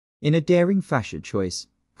In a daring fashion choice,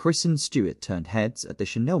 Kristen Stewart turned heads at the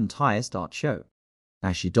Chanel Mtiers art show,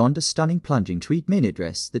 as she donned a stunning plunging tweed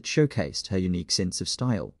minidress that showcased her unique sense of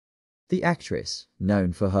style. The actress,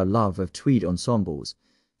 known for her love of tweed ensembles,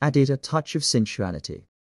 added a touch of sensuality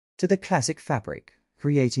to the classic fabric,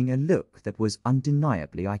 creating a look that was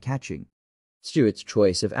undeniably eye-catching. Stewart's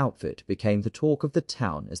choice of outfit became the talk of the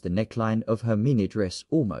town as the neckline of her minidress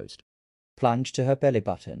almost plunged to her belly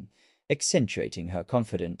button, accentuating her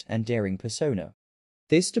confident and daring persona.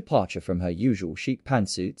 This departure from her usual chic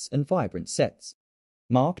pantsuits and vibrant sets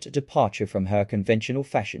marked a departure from her conventional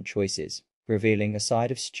fashion choices, revealing a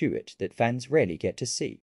side of Stewart that fans rarely get to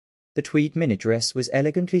see. The tweed minidress was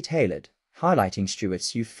elegantly tailored, highlighting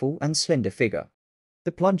Stewart's youthful and slender figure.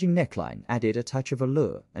 The plunging neckline added a touch of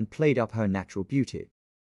allure and played up her natural beauty.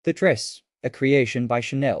 The dress, a creation by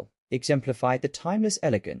Chanel, exemplified the timeless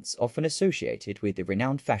elegance often associated with the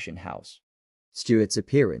renowned fashion house. Stewart's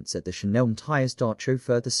appearance at the Chanel Mtiers art show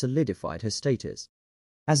further solidified her status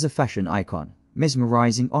as a fashion icon,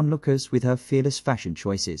 mesmerizing onlookers with her fearless fashion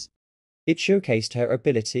choices. It showcased her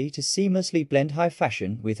ability to seamlessly blend high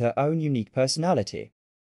fashion with her own unique personality,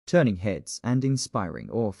 turning heads and inspiring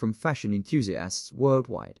awe from fashion enthusiasts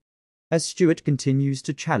worldwide. As Stewart continues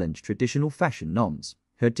to challenge traditional fashion norms,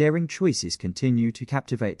 her daring choices continue to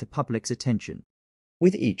captivate the public's attention.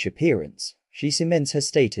 With each appearance, she cements her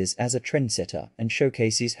status as a trendsetter and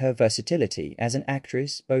showcases her versatility as an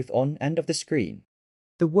actress both on and off the screen.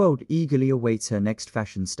 The world eagerly awaits her next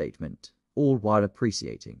fashion statement, all while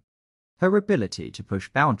appreciating her ability to push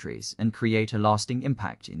boundaries and create a lasting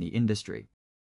impact in the industry.